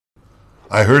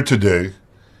I heard today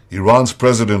Iran's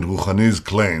President Rouhani's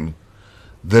claim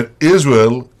that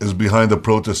Israel is behind the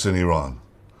protests in Iran.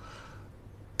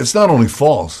 It's not only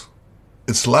false,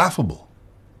 it's laughable.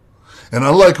 And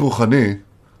unlike Rouhani,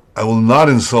 I will not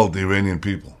insult the Iranian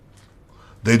people.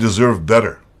 They deserve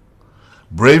better.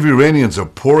 Brave Iranians are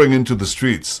pouring into the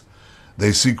streets.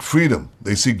 They seek freedom.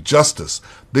 They seek justice.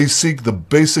 They seek the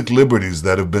basic liberties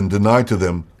that have been denied to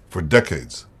them for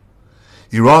decades.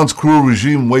 Iran's cruel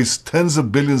regime wastes tens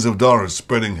of billions of dollars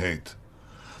spreading hate.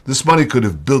 This money could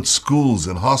have built schools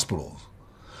and hospitals.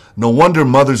 No wonder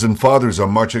mothers and fathers are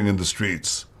marching in the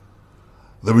streets.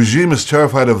 The regime is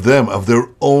terrified of them, of their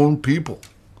own people.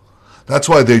 That's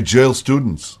why they jail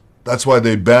students. That's why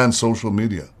they ban social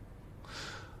media.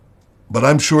 But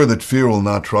I'm sure that fear will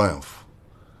not triumph,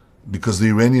 because the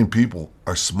Iranian people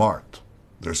are smart.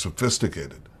 They're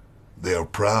sophisticated. They are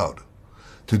proud.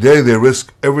 Today they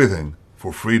risk everything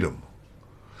for freedom.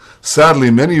 Sadly,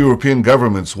 many European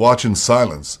governments watch in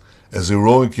silence as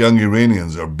heroic young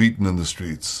Iranians are beaten in the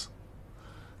streets.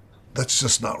 That's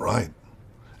just not right.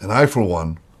 And I, for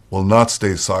one, will not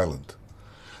stay silent.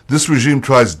 This regime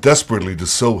tries desperately to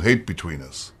sow hate between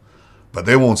us, but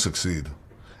they won't succeed.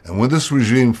 And when this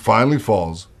regime finally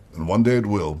falls, and one day it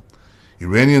will,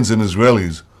 Iranians and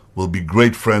Israelis will be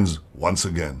great friends once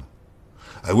again.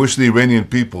 I wish the Iranian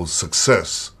people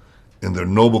success in their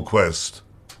noble quest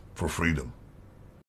for freedom.